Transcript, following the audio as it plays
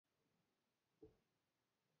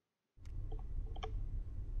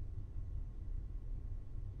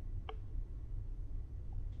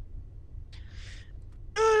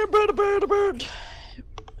bird, bird, bird.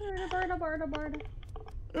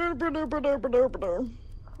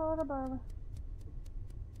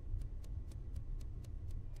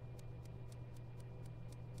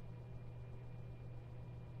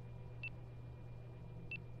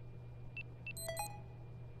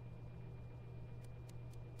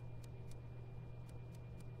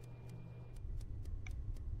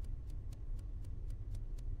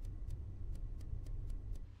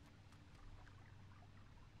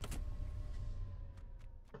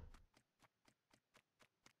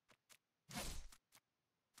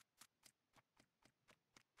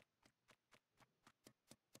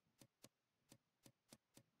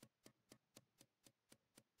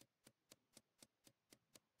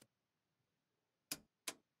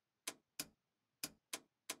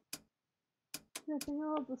 I think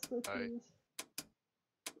I'll just switch these.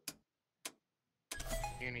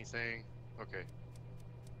 Anything? Okay.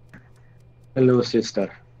 Hello,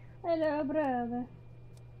 sister. Hello, brother.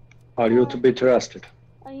 Are you to be trusted?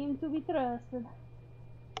 I am to be trusted.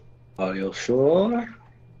 Are you sure?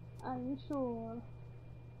 Are you sure?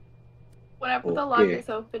 Whenever the lock is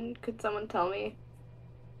open, could someone tell me?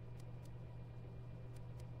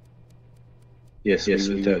 Yes, we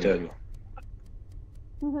will tell you.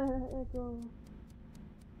 Echo.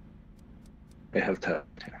 I have time.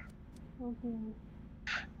 Okay.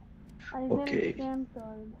 I have Okay. a scan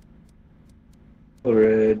card.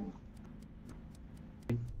 Alright.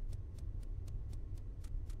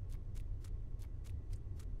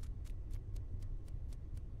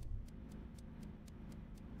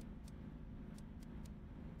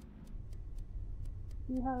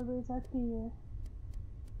 You have this up here.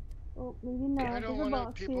 Oh, maybe not. I don't There's a want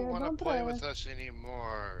box people here. want to Don't play press. with us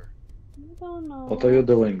anymore. I don't know. What are you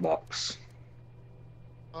doing, Box?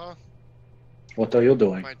 Huh? What are you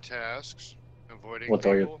doing? My tasks. Avoiding What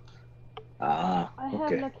people. are you? Ah, I have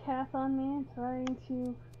okay. the cat on me, trying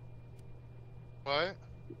to. What?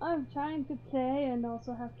 I'm trying to play and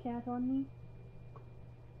also have cat on me.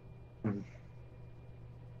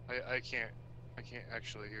 I can't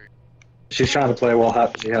actually hear you. She's trying to play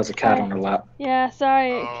while she has a cat on her lap. Yeah,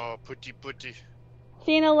 sorry. Oh, putty putty.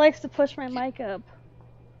 Fina likes to push my mic up.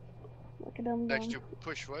 Look at him. Likes to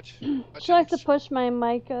push what? She likes to push my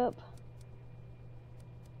mic up.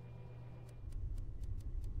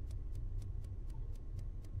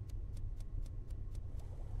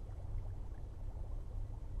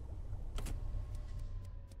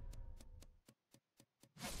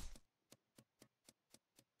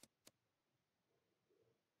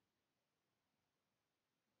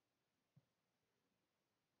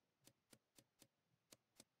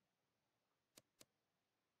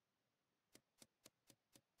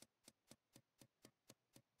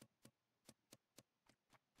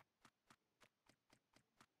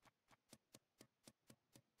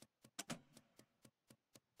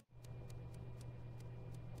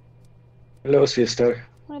 Hello, sister.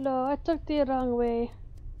 Hello, I took the wrong way.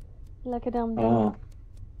 Like a dumb Oh.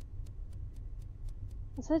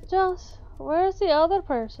 Is it just? Where's the other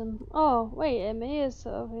person? Oh, wait, Emmy is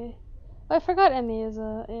okay. I forgot Emmy is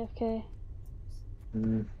AFK.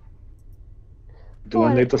 Do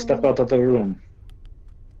I need to step out of the room?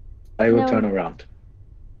 I will turn around.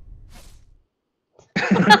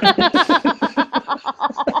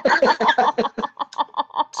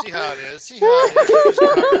 See how it is. See how it is. You just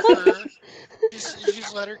cover her. You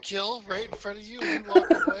just let her kill right in front of you and you walk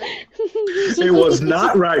away. It was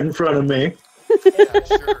not right in front of me. Yeah,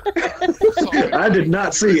 sure. I did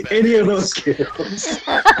not see any of those kills.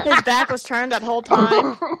 His back was turned that whole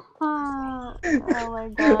time. Oh my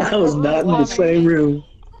god. I was not in the same room.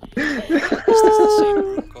 Is this the same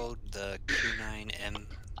room code, the Q9M?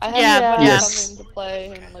 I have Yes. something to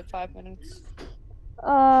play in like 5 minutes.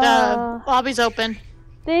 The lobby's open.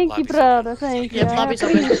 Thank you, brother. Thank you. Yep, I lobby's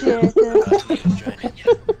open. appreciate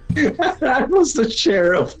it. I was the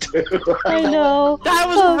sheriff too. I know. That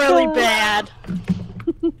was really bad.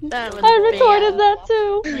 That was I recorded that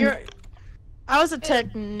too. I was a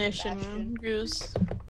technician, Goose.